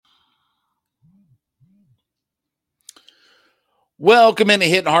Welcome into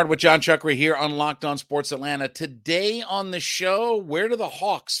Hittin Hard with John Chuckery here on Locked On Sports Atlanta. Today on the show, where do the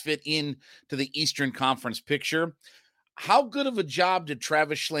Hawks fit in to the Eastern Conference picture? How good of a job did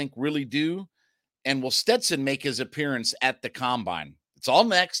Travis Schlenk really do? And will Stetson make his appearance at the Combine? It's all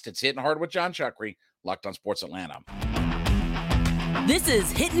next. It's Hittin Hard with John Chuckery, Locked On Sports Atlanta. This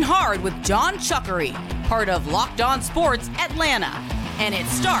is Hittin Hard with John Chuckery, part of Locked On Sports Atlanta. And it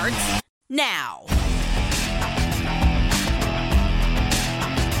starts now.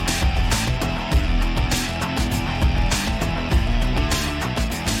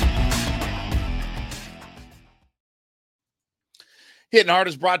 Hittin Hard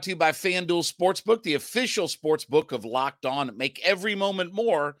is brought to you by FanDuel Sportsbook, the official sportsbook of Locked On. Make every moment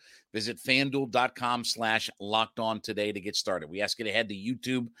more. Visit FanDuel.com/LockedOn today to get started. We ask you to head to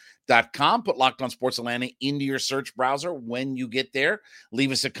YouTube.com, put Locked On Sports Atlanta into your search browser. When you get there,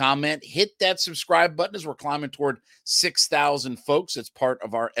 leave us a comment. Hit that subscribe button as we're climbing toward 6,000 folks. It's part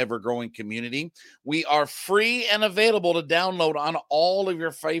of our ever-growing community. We are free and available to download on all of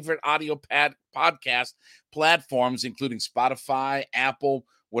your favorite audio podcast platforms, including Spotify, Apple,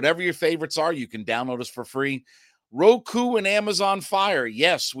 whatever your favorites are. You can download us for free. Roku and Amazon Fire.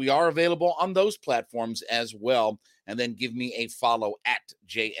 Yes, we are available on those platforms as well. And then give me a follow at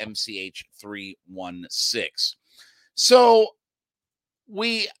JMCH316. So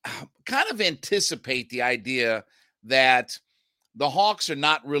we kind of anticipate the idea that the Hawks are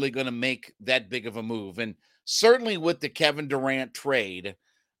not really going to make that big of a move. And certainly with the Kevin Durant trade,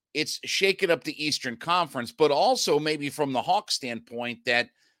 it's shaken up the Eastern Conference, but also maybe from the Hawks standpoint that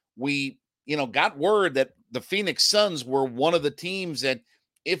we, got word that the Phoenix Suns were one of the teams that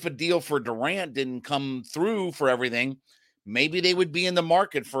if a deal for Durant didn't come through for everything, maybe they would be in the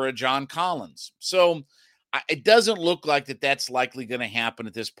market for a John Collins. So it doesn't look like that's likely going to happen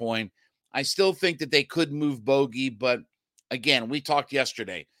at this point. I still think that they could move Bogey, but again, we talked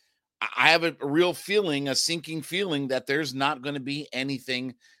yesterday. I have a real feeling, a sinking feeling that there's not going to be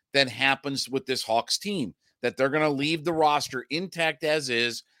anything that happens with this Hawks team, that they're going to leave the roster intact as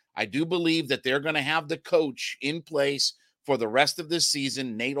is. I do believe that they're going to have the coach in place for the rest of this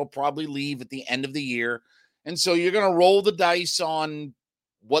season. Nate will probably leave at the end of the year. And so you're going to roll the dice on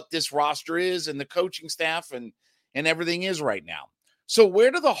what this roster is and the coaching staff and everything is right now. So where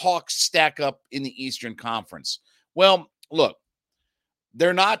do the Hawks stack up in the Eastern Conference? Well, look,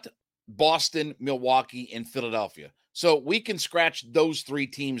 they're not Boston, Milwaukee, and Philadelphia. So we can scratch those three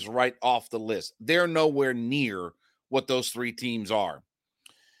teams right off the list. They're nowhere near what those three teams are.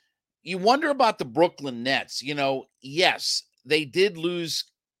 You wonder about the Brooklyn Nets. Yes, they did lose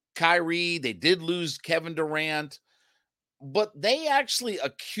Kyrie. They did lose Kevin Durant. But they actually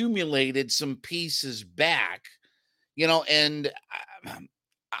accumulated some pieces back, and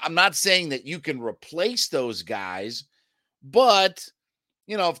I'm not saying that you can replace those guys, but,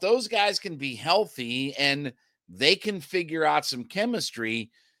 if those guys can be healthy and they can figure out some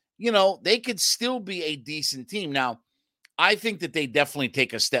chemistry, they could still be a decent team. Now, I think that they definitely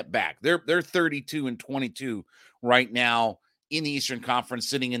take a step back. They're 32-22 right now in the Eastern Conference,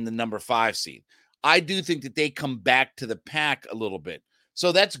 sitting in the number 5 seed. I do think that they come back to the pack a little bit.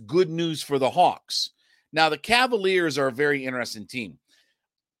 So that's good news for the Hawks. Now, the Cavaliers are a very interesting team.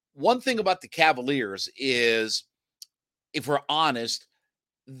 One thing about the Cavaliers is, if we're honest,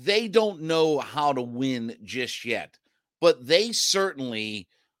 they don't know how to win just yet. But they certainly,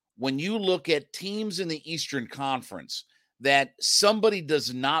 when you look at teams in the Eastern Conference that somebody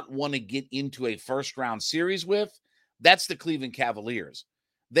does not want to get into a first-round series with, that's the Cleveland Cavaliers.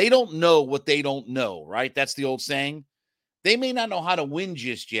 They don't know what they don't know, right? That's the old saying. They may not know how to win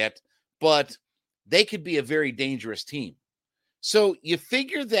just yet, but they could be a very dangerous team. So you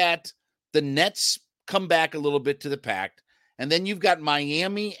figure that the Nets come back a little bit to the pack, and then you've got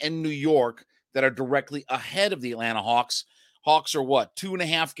Miami and New York that are directly ahead of the Atlanta Hawks. Hawks are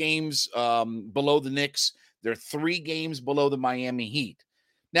 2.5 games below the Knicks. They're 3 games below the Miami Heat.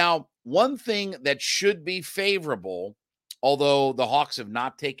 Now, one thing that should be favorable, although the Hawks have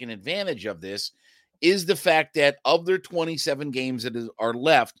not taken advantage of this, is the fact that of their 27 games that are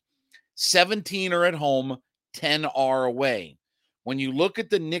left, 17 are at home, 10 are away. When you look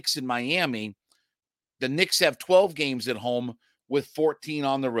at the Knicks in Miami, the Knicks have 12 games at home with 14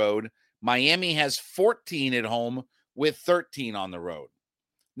 on the road. Miami has 14 at home with 13 on the road.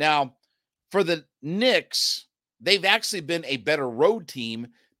 Now, for the Knicks, they've actually been a better road team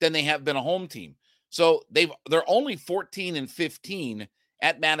than they have been a home team. So they're only 14-15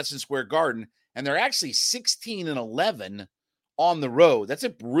 at Madison Square Garden, and they're actually 16-11 on the road. That's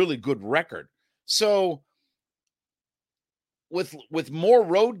a really good record. So with more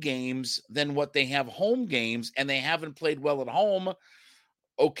road games than what they have home games, and they haven't played well at home,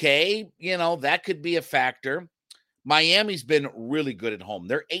 okay, that could be a factor. Miami's been really good at home.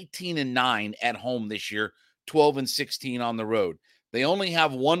 They're 18-9 at home this year, 12-16 on the road. They only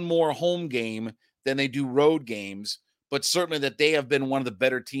have one more home game than they do road games, but certainly that they have been one of the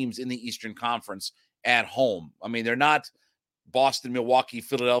better teams in the Eastern Conference at home. I mean, they're not Boston, Milwaukee,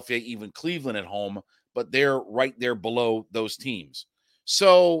 Philadelphia, even Cleveland at home, but they're right there below those teams.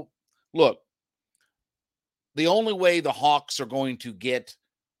 So, look, the only way the Hawks are going to get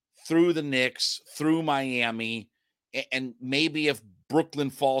through the Knicks, through Miami, and maybe if Brooklyn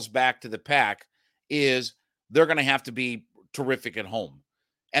falls back to the pack, is they're going to have to be terrific at home.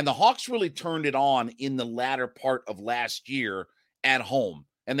 And the Hawks really turned it on in the latter part of last year at home.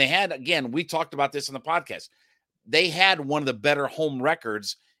 And they had, again, we talked about this in the podcast, they had one of the better home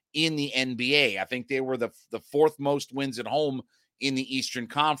records in the NBA. I think they were the fourth most wins at home in the Eastern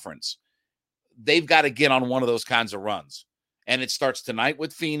Conference. They've got to get on one of those kinds of runs. And it starts tonight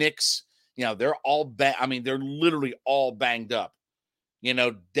with Phoenix. They're all they're literally all banged up.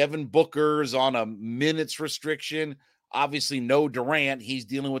 Devin Booker's on a minutes restriction. Obviously, no Durant. He's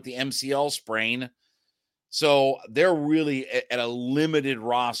dealing with the MCL sprain. So they're really at a limited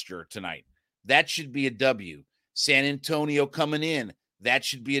roster tonight. That should be a W. San Antonio coming in. That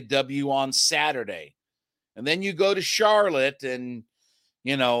should be a W on Saturday. And then you go to Charlotte, and,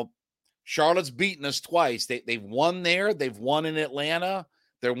 Charlotte's beaten us twice. They've won there. They've won in Atlanta.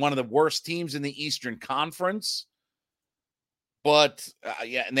 They're one of the worst teams in the Eastern Conference. But,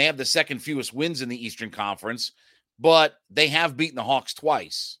 and they have the second fewest wins in the Eastern Conference. But they have beaten the Hawks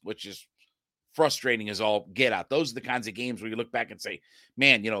twice, which is frustrating as all get out. Those are the kinds of games where you look back and say,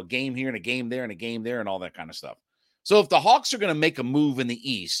 man, a game here and a game there and a game there and all that kind of stuff. So if the Hawks are going to make a move in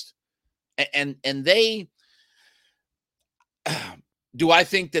the East, and they do, I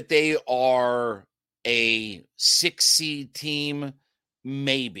think that they are a 6-seed team?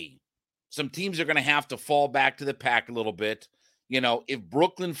 Maybe. Some teams are going to have to fall back to the pack a little bit. If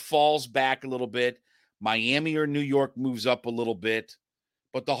Brooklyn falls back a little bit, Miami or New York moves up a little bit,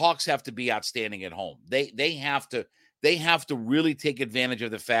 but the Hawks have to be outstanding at home. They have to really take advantage of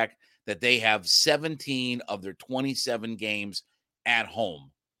the fact that they have 17 of their 27 games at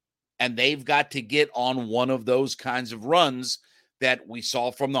home. And they've got to get on one of those kinds of runs that we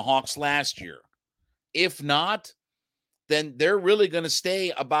saw from the Hawks last year. If not, then they're really going to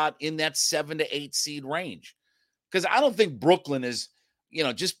stay about in that 7 to 8 seed range. Because I don't think Brooklyn is,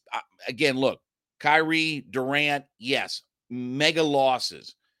 again, look, Kyrie, Durant, yes, mega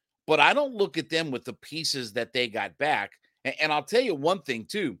losses. But I don't look at them with the pieces that they got back. And I'll tell you one thing,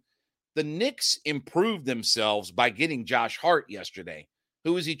 too. The Knicks improved themselves by getting Josh Hart yesterday.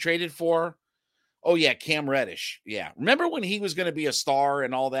 Who was he traded for? Oh, yeah, Cam Reddish. Yeah. Remember when he was going to be a star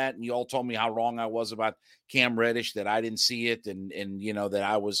and all that, and you all told me how wrong I was about Cam Reddish, that I didn't see it and that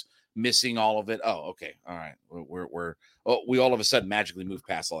I was missing all of it. Oh, okay. All right. We all of a sudden magically moved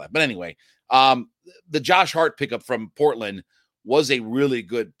past all that. But anyway, the Josh Hart pickup from Portland was a really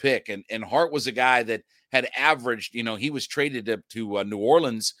good pick. And Hart was a guy that had averaged, he was traded to New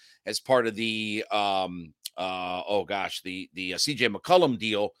Orleans as part of the CJ McCollum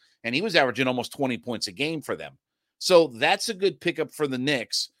deal, and he was averaging almost 20 points a game for them. So that's a good pickup for the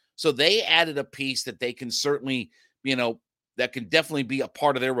Knicks. So they added a piece that they can certainly, that can definitely be a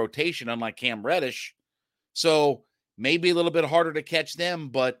part of their rotation, unlike Cam Reddish. So maybe a little bit harder to catch them,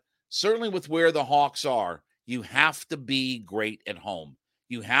 but certainly with where the Hawks are, you have to be great at home.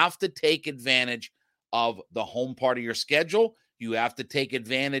 You have to take advantage of the home part of your schedule. You have to take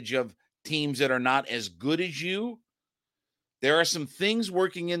advantage of teams that are not as good as you. There are some things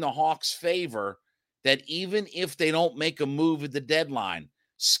working in the Hawks' favor that even if they don't make a move at the deadline,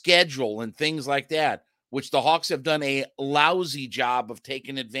 schedule and things like that, which the Hawks have done a lousy job of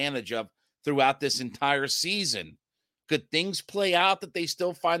taking advantage of throughout this entire season. Could things play out that they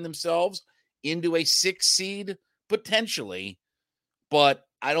still find themselves into a 6 seed? Potentially, but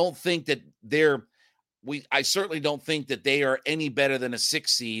I don't think that I certainly don't think that they are any better than a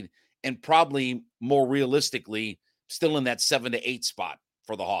 6 seed, and probably more realistically still in that 7 to 8 spot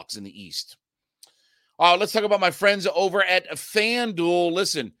for the Hawks in the East. All right, let's talk about my friends over at FanDuel.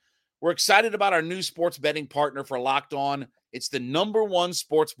 Listen, we're excited about our new sports betting partner for Locked On. It's the #1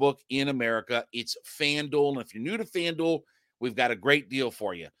 sports book in America. It's FanDuel. And if you're new to FanDuel, we've got a great deal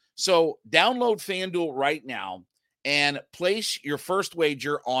for you. So download FanDuel right now and place your first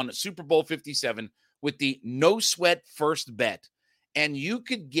wager on Super Bowl 57 with the no sweat first bet. And you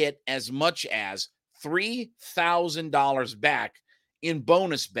could get as much as $3,000 back in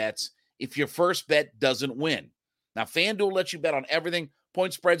bonus bets if your first bet doesn't win. Now, FanDuel lets you bet on everything,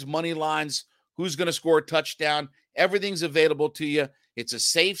 point spreads, money lines, who's going to score a touchdown. Everything's available to you. It's a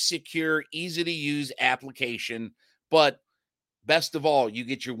safe, secure, easy-to-use application, but best of all, you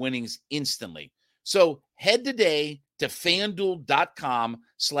get your winnings instantly. So head today to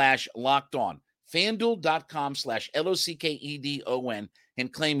FanDuel.com/LockedOn. FanDuel.com/LOCKEDON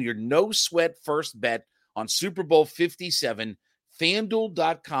and claim your no-sweat first bet on Super Bowl 57.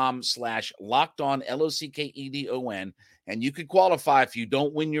 FanDuel.com/LockedOn, LOCKEDON. And you could qualify if you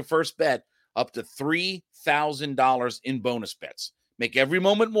don't win your first bet up to $3,000 in bonus bets. Make every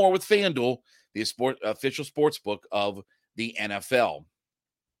moment more with FanDuel, the official sports book of the NFL.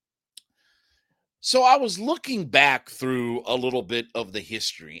 So I was looking back through a little bit of the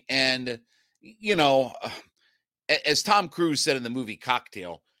history, and, as Tom Cruise said in the movie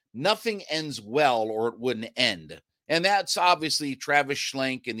Cocktail, nothing ends well or it wouldn't end. And that's obviously Travis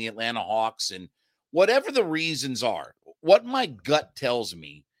Schlenk and the Atlanta Hawks. And whatever the reasons are, what my gut tells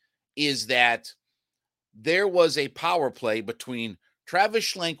me is that there was a power play between Travis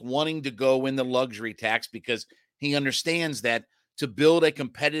Schlenk wanting to go in the luxury tax because he understands that to build a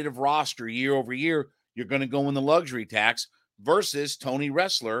competitive roster year over year, you're going to go in the luxury tax, versus Tony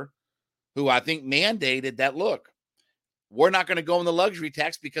Ressler, who I think mandated that, look, we're not going to go in the luxury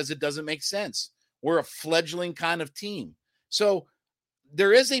tax because it doesn't make sense. We're a fledgling kind of team. So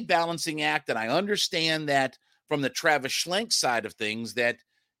there is a balancing act, and I understand that from the Travis Schlenk side of things, that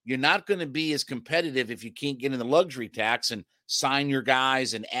you're not going to be as competitive if you can't get in the luxury tax and sign your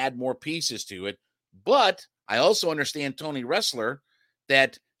guys and add more pieces to it. But I also understand Tony Ressler,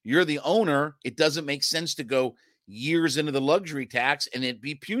 that you're the owner. It doesn't make sense to go years into the luxury tax and it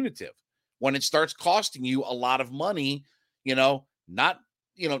be punitive when it starts costing you a lot of money. Not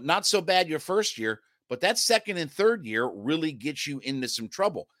so bad your first year, but that second and third year really gets you into some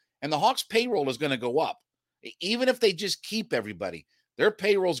trouble. And the Hawks payroll is going to go up. Even if they just keep everybody, their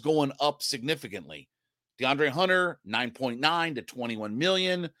payroll's going up significantly. DeAndre Hunter, 9.9 to 21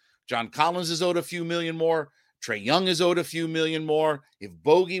 million. John Collins is owed a few million more. Trae Young is owed a few million more. If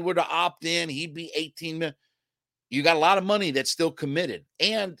Bogey were to opt in, he'd be 18 million. You got a lot of money that's still committed.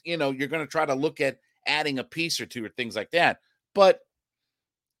 And, you're going to try to look at adding a piece or two or things like that. But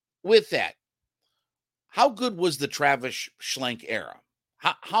with that, how good was the Travis Schlenk era?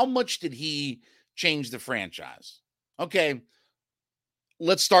 How much did he change the franchise? Okay,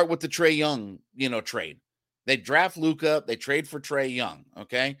 let's start with the Trae Young, trade. They draft Luka, they trade for Trae Young,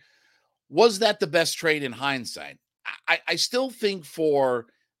 okay? Was that the best trade in hindsight? I still think for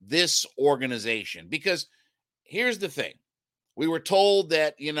this organization, because here's the thing. We were told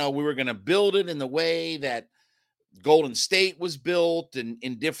that, we were going to build it in the way that Golden State was built and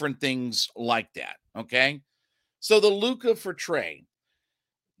in different things like that, okay? So the Luka for Trae,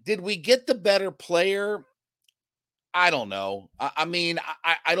 did we get the better player? I don't know. I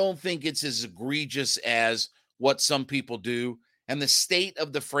don't think it's as egregious as what some people do. And the state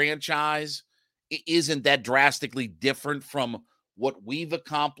of the franchise isn't that drastically different from what we've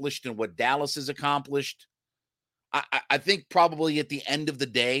accomplished and what Dallas has accomplished. I think probably at the end of the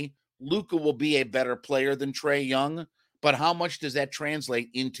day, Luka will be a better player than Trae Young. But how much does that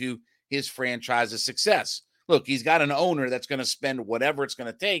translate into his franchise's success? Look, he's got an owner that's going to spend whatever it's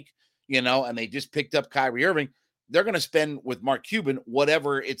going to take, and they just picked up Kyrie Irving. They're going to spend with Mark Cuban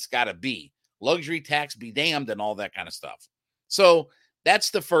whatever it's got to be. Luxury tax be damned and all that kind of stuff. So that's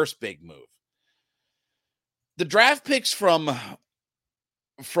the first big move. The draft picks from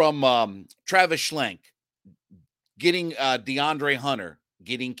Travis Schlenk, getting DeAndre Hunter,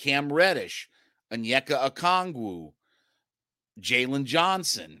 getting Cam Reddish, Onyeka Okongwu, Jalen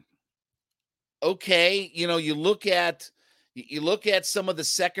Johnson. Okay, you look at some of the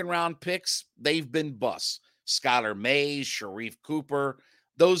second round picks, they've been busts. Skylar Mays, Sharif Cooper,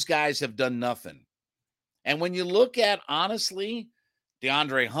 those guys have done nothing. And when you look at, honestly,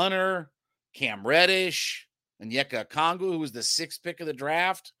 DeAndre Hunter, Cam Reddish, Onyeka Okongwu, who was the sixth pick of the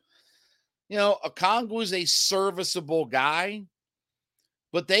draft, Okongwu is a serviceable guy,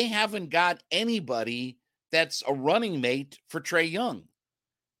 but they haven't got anybody that's a running mate for Trae Young.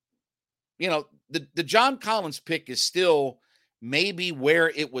 The John Collins pick is still maybe where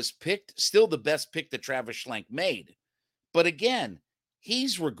it was picked, still the best pick that Travis Schlenk made. But again,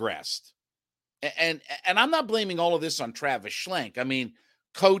 he's regressed. And I'm not blaming all of this on Travis Schlenk. I mean,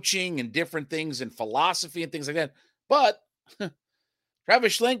 coaching and different things and philosophy and things like that. But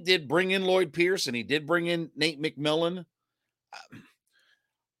Travis Schlenk did bring in Lloyd Pierce, and he did bring in Nate McMillan.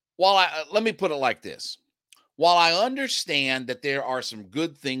 Let me put it like this. While I understand that there are some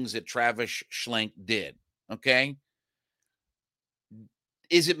good things that Travis Schlenk did, okay,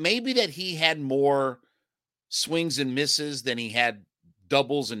 is it maybe that he had more swings and misses than he had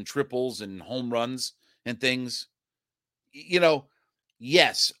doubles and triples and home runs and things.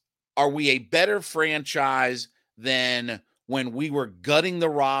 Yes. Are we a better franchise than when we were gutting the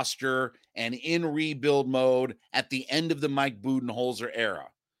roster and in rebuild mode at the end of the Mike Budenholzer era?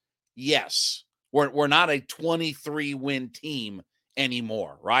 Yes. We're not a 23-win team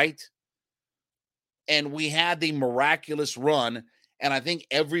anymore, right? And we had the miraculous run, and I think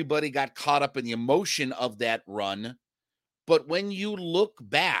everybody got caught up in the emotion of that run. But when you look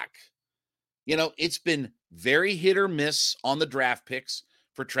back, it's been very hit or miss on the draft picks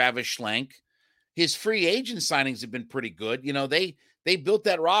for Travis Schlenk. His free agent signings have been pretty good. They built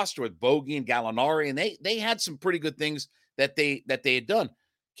that roster with Bogey and Gallinari, and they had some pretty good things that they had done.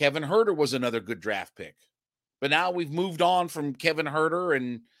 Kevin Huerter was another good draft pick. But now we've moved on from Kevin Huerter,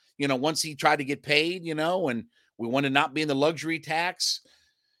 and once he tried to get paid, and we want to not be in the luxury tax.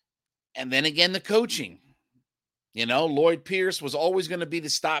 And then again, the coaching. Lloyd Pierce was always going to be the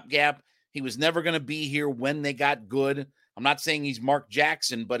stopgap. He was never going to be here when they got good. I'm not saying he's Mark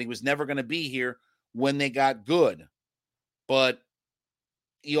Jackson, but he was never going to be here when they got good. But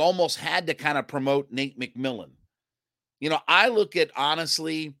you almost had to kind of promote Nate McMillan. I look at,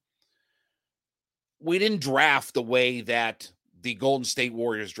 honestly, we didn't draft the way that the Golden State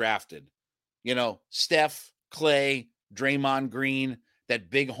Warriors drafted. Steph, Clay, Draymond Green,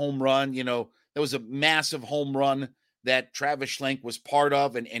 that big home run, there was a massive home run that Travis Schlenk was part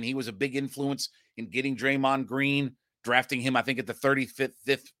of, and he was a big influence in getting Draymond Green, drafting him, I think, at the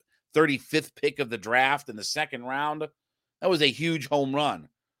 35th pick of the draft in the second round. That was a huge home run.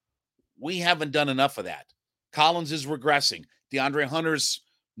 We haven't done enough of that. Collins is regressing. DeAndre Hunter's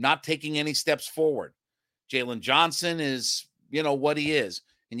not taking any steps forward. Jalen Johnson is, what he is.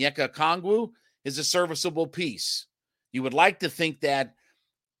 And Onyeka Okongwu is a serviceable piece. You would like to think that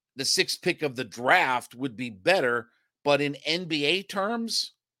the 6th pick of the draft would be better, but in NBA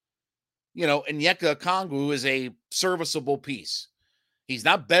terms, Onyeka Okongwu is a serviceable piece. He's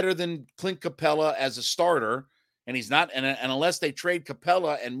not better than Clint Capella as a starter, and he's not, and unless they trade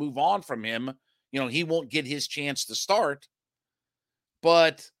Capella and move on from him, he won't get his chance to start.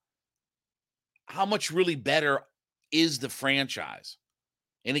 But how much really better is the franchise?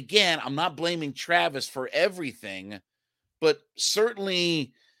 And again, I'm not blaming Travis for everything, but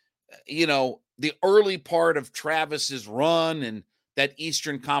certainly, the early part of Travis's run and that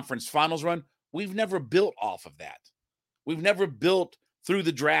Eastern Conference Finals run, we've never built off of that. We've never built through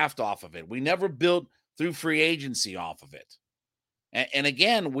the draft off of it. We never built through free agency off of it. And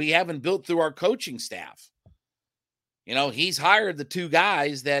again, we haven't built through our coaching staff. He's hired the 2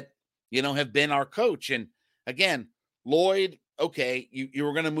 guys that, have been our coach. And again, Lloyd, okay, you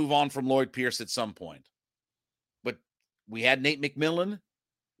were going to move on from Lloyd Pierce at some point. But we had Nate McMillan.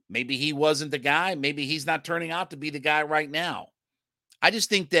 Maybe he wasn't the guy. Maybe he's not turning out to be the guy right now. I just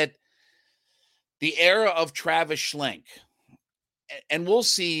think that the era of Travis Schlenk, and we'll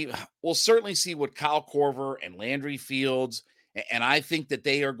certainly see what Kyle Korver and Landry Fields, and I think that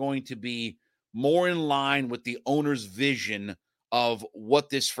they are going to be more in line with the owner's vision of what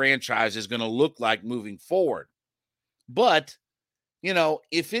this franchise is going to look like moving forward. But,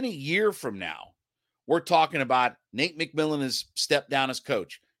 if in a year from now, we're talking about Nate McMillan has stepped down as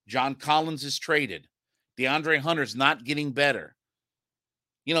coach, John Collins is traded, DeAndre Hunter's not getting better,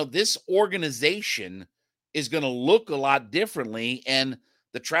 this organization is going to look a lot differently, and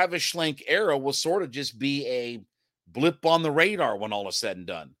the Travis Schlenk era will sort of just be a blip on the radar when all is said and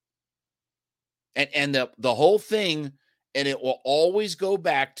done. And the whole thing, and it will always go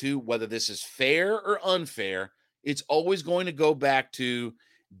back to, whether this is fair or unfair, it's always going to go back to,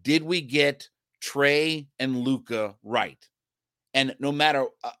 did we get Trey and Luka right? And no matter,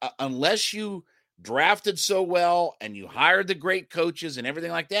 unless you drafted so well and you hired the great coaches and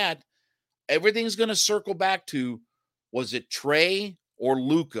everything like that, everything's going to circle back to, was it Trey or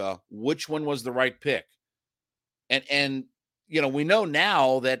Luka? Which one was the right pick? And we know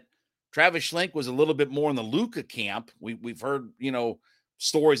now that Travis Schlenk was a little bit more in the Luka camp. We've heard,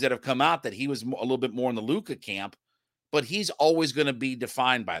 stories that have come out that he was a little bit more in the Luka camp, but he's always going to be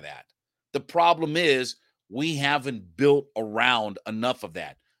defined by that. The problem is we haven't built around enough of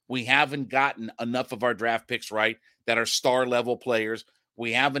that. We haven't gotten enough of our draft picks right that are star level players.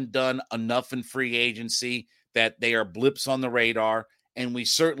 We haven't done enough in free agency that they are blips on the radar, and we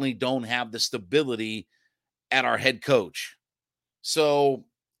certainly don't have the stability at our head coach. So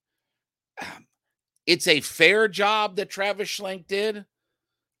it's a fair job that Travis Schlenk did,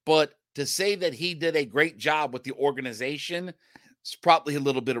 but to say that he did a great job with the organization is probably a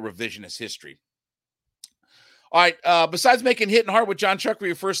little bit of revisionist history. All right. Besides making Hittin' Hard with John Chuckery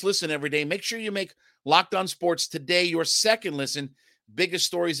your first listen every day, make sure you make Locked On Sports today your second listen. Biggest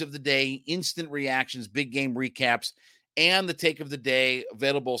stories of the day, instant reactions, big game recaps, and the take of the day.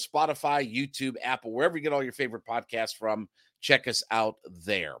 Available Spotify, YouTube, Apple, wherever you get all your favorite podcasts from. Check us out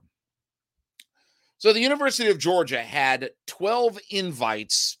there. So the University of Georgia had 12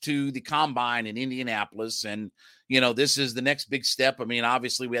 invites to the Combine in Indianapolis. And, this is the next big step. I mean,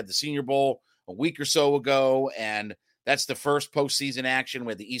 obviously we had the Senior Bowl a week or so ago, and that's the first postseason action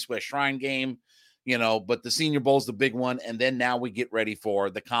with the East-West Shrine game, but the Senior Bowl is the big one. And then now we get ready for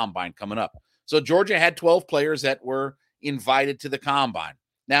the Combine coming up. So Georgia had 12 players that were invited to the Combine.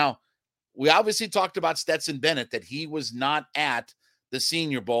 Now, we obviously talked about Stetson Bennett, that he was not at the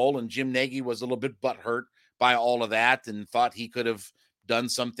Senior Bowl, and Jim Nagy was a little bit butthurt by all of that and thought he could have done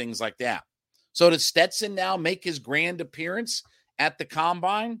some things like that. So does Stetson now make his grand appearance at the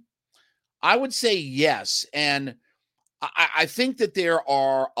Combine? I would say yes. And I think that there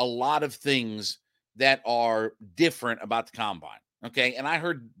are a lot of things that are different about the Combine. Okay. And I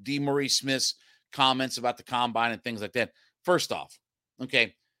heard D. Murray Smith's comments about the Combine and things like that. First off,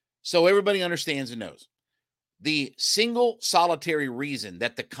 okay, so everybody understands and knows the single solitary reason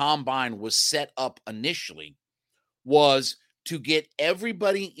that the Combine was set up initially was to get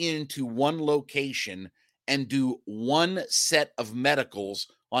everybody into one location and do one set of medicals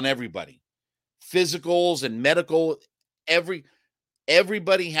on everybody. Physicals and medical,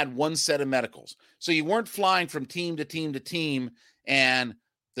 everybody had one set of medicals. So you weren't flying from team to team to team, and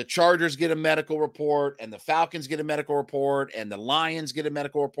the Chargers get a medical report, and the Falcons get a medical report, and the Lions get a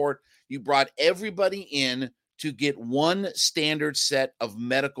medical report. You brought everybody in to get one standard set of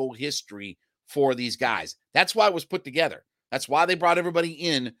medical history for these guys. That's why it was put together. That's why they brought everybody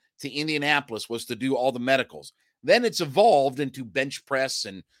in to Indianapolis, was to do all the medicals. Then it's evolved into bench press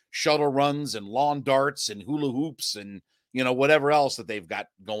and shuttle runs and lawn darts and hula hoops and, whatever else that they've got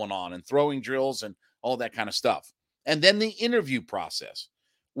going on, and throwing drills and all that kind of stuff. And then the interview process,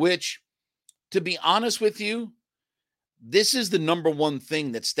 which, to be honest with you, this is the number one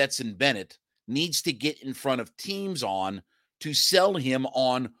thing that Stetson Bennett needs to get in front of teams on to sell him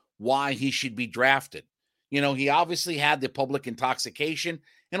on why he should be drafted. He obviously had the public intoxication,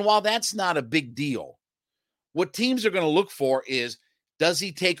 and while that's not a big deal, what teams are going to look for is, does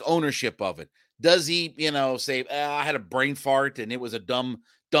he take ownership of it? Does he, say, I had a brain fart and it was a dumb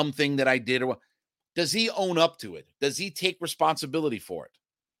thing that I did? Or does he own up to it? Does he take responsibility for it?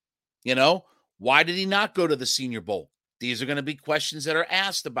 Why did he not go to the Senior Bowl? These are going to be questions that are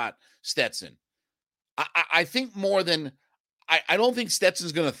asked about Stetson. I think more than, I don't think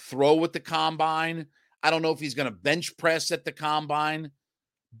Stetson's going to throw at the Combine. I don't know if he's going to bench press at the Combine.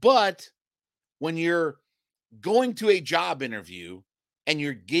 But when you're going to a job interview and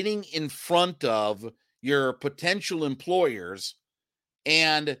you're getting in front of your potential employers,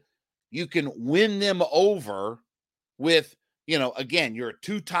 and you can win them over with, again, you're a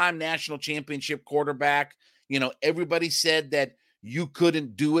two-time national championship quarterback. Everybody said that you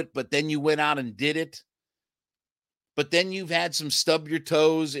couldn't do it, but then you went out and did it. But then you've had some stub your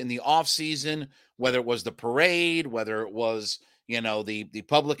toes in the offseason, whether it was the parade, whether it was, the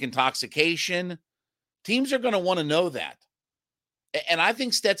public intoxication. Teams are going to want to know that. And I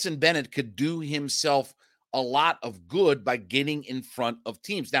think Stetson Bennett could do himself a lot of good by getting in front of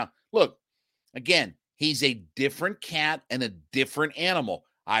teams. Now, look, again, he's a different cat and a different animal.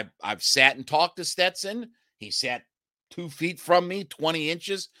 I've sat and talked to Stetson. He sat 2 feet from me, 20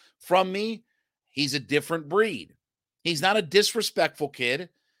 inches from me. He's a different breed. He's not a disrespectful kid.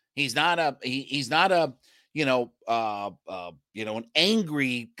 He's not an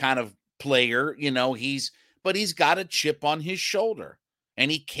angry kind of player. But he's got a chip on his shoulder, and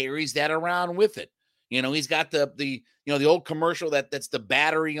he carries that around with it. He's got the old commercial that's the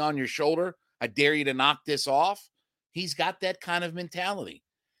battery on your shoulder. I dare you to knock this off. He's got that kind of mentality,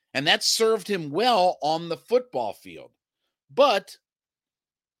 and that served him well on the football field. But,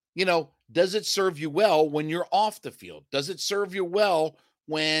 does it serve you well when you're off the field? Does it serve you well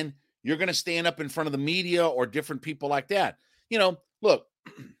when you're going to stand up in front of the media or different people like that? Look,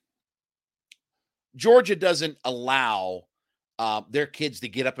 Georgia doesn't allow their kids to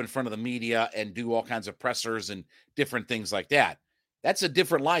get up in front of the media and do all kinds of pressers and different things like that. That's a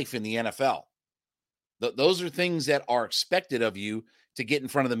different life in the NFL. Those are things that are expected of you to get in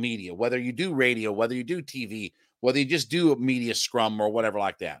front of the media, whether you do radio, whether you do TV, whether you just do a media scrum or whatever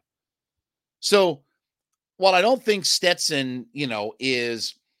like that. So while I don't think Stetson,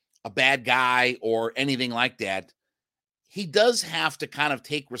 is a bad guy or anything like that, he does have to kind of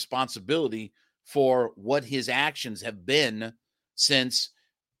take responsibility for what his actions have been since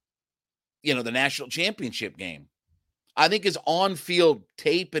the national championship game. I think his on-field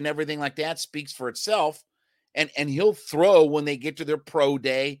tape and everything like that speaks for itself. And he'll throw when they get to their pro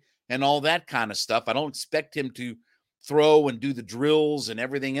day and all that kind of stuff. I don't expect him to throw and do the drills and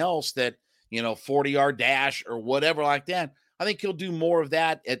everything else that, 40-yard dash or whatever like that. I think he'll do more of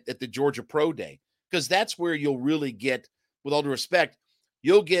that at the Georgia Pro Day, because that's where you'll really get, with all due respect,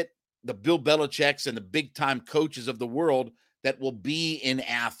 you'll get the Bill Belichick's and the big-time coaches of the world that will be in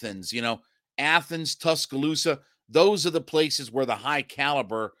Athens. Athens, Tuscaloosa, those are the places where the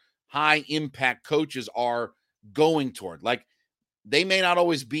high-caliber, high-impact coaches are going toward. Like, they may not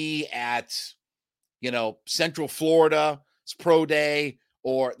always be at, Central Florida's Pro Day,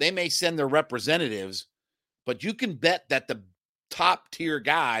 or they may send their representatives, but you can bet that the top-tier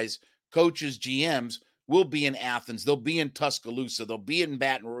guys, coaches, GMs, will be in Athens. They'll be in Tuscaloosa. They'll be in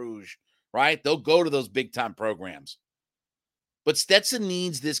Baton Rouge, right? They'll go to those big-time programs. But Stetson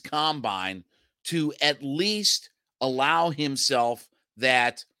needs this combine to at least allow himself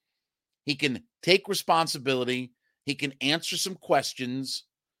that he can take responsibility, he can answer some questions,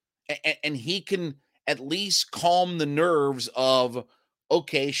 and he can at least calm the nerves of,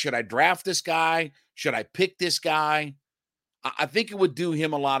 okay, should I draft this guy? Should I pick this guy? I think it would do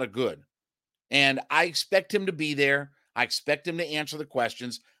him a lot of good. And I expect him to be there. I expect him to answer the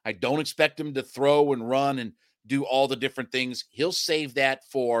questions. I don't expect him to throw and run and do all the different things. He'll save that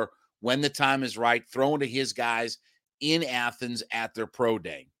for when the time is right, throwing to his guys in Athens at their pro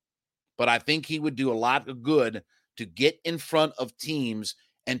day. But I think he would do a lot of good to get in front of teams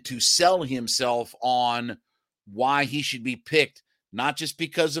and to sell himself on why he should be picked, not just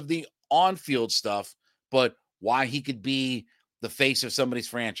because of the on-field stuff, but why he could be the face of somebody's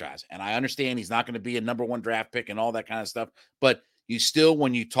franchise. And I understand he's not going to be a number one draft pick and all that kind of stuff, but you still,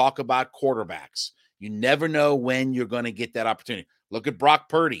 when you talk about quarterbacks, you never know when you're going to get that opportunity. Look at Brock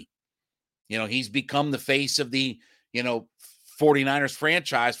Purdy. He's become the face of the, 49ers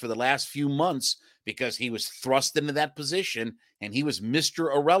franchise for the last few months because he was thrust into that position and he was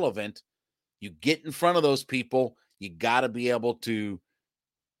Mr. Irrelevant. You get in front of those people, you got to be able to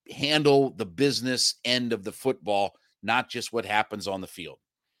handle the business end of the football, not just what happens on the field.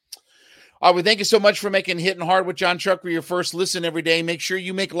 All right, well, thank you so much for making Hittin' Hard with John Chuckery your first listen every day. Make sure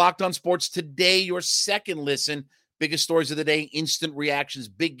you make Locked On Sports Today your second listen. Biggest stories of the day, instant reactions,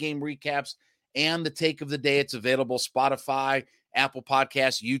 big game recaps, and the take of the day. It's available Spotify, Apple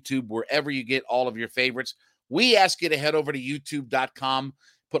Podcasts, YouTube, wherever you get all of your favorites. We ask you to head over to youtube.com,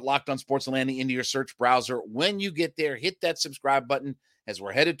 put Locked On Sports Atlanta into your search browser. When you get there, hit that subscribe button as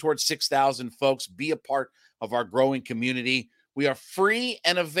we're headed towards 6,000 folks. Be a part of our growing community. We are free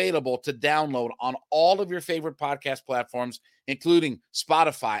and available to download on all of your favorite podcast platforms, including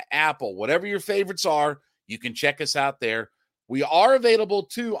Spotify, Apple, whatever your favorites are. You can check us out there. We are available,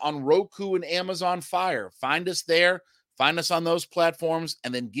 too, on Roku and Amazon Fire. Find us there. Find us on those platforms,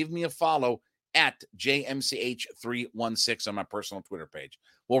 and then give me a follow at JMCH316 on my personal Twitter page.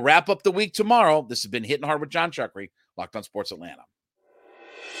 We'll wrap up the week tomorrow. This has been Hittin' Hard with John Chuckery, Locked On Sports Atlanta.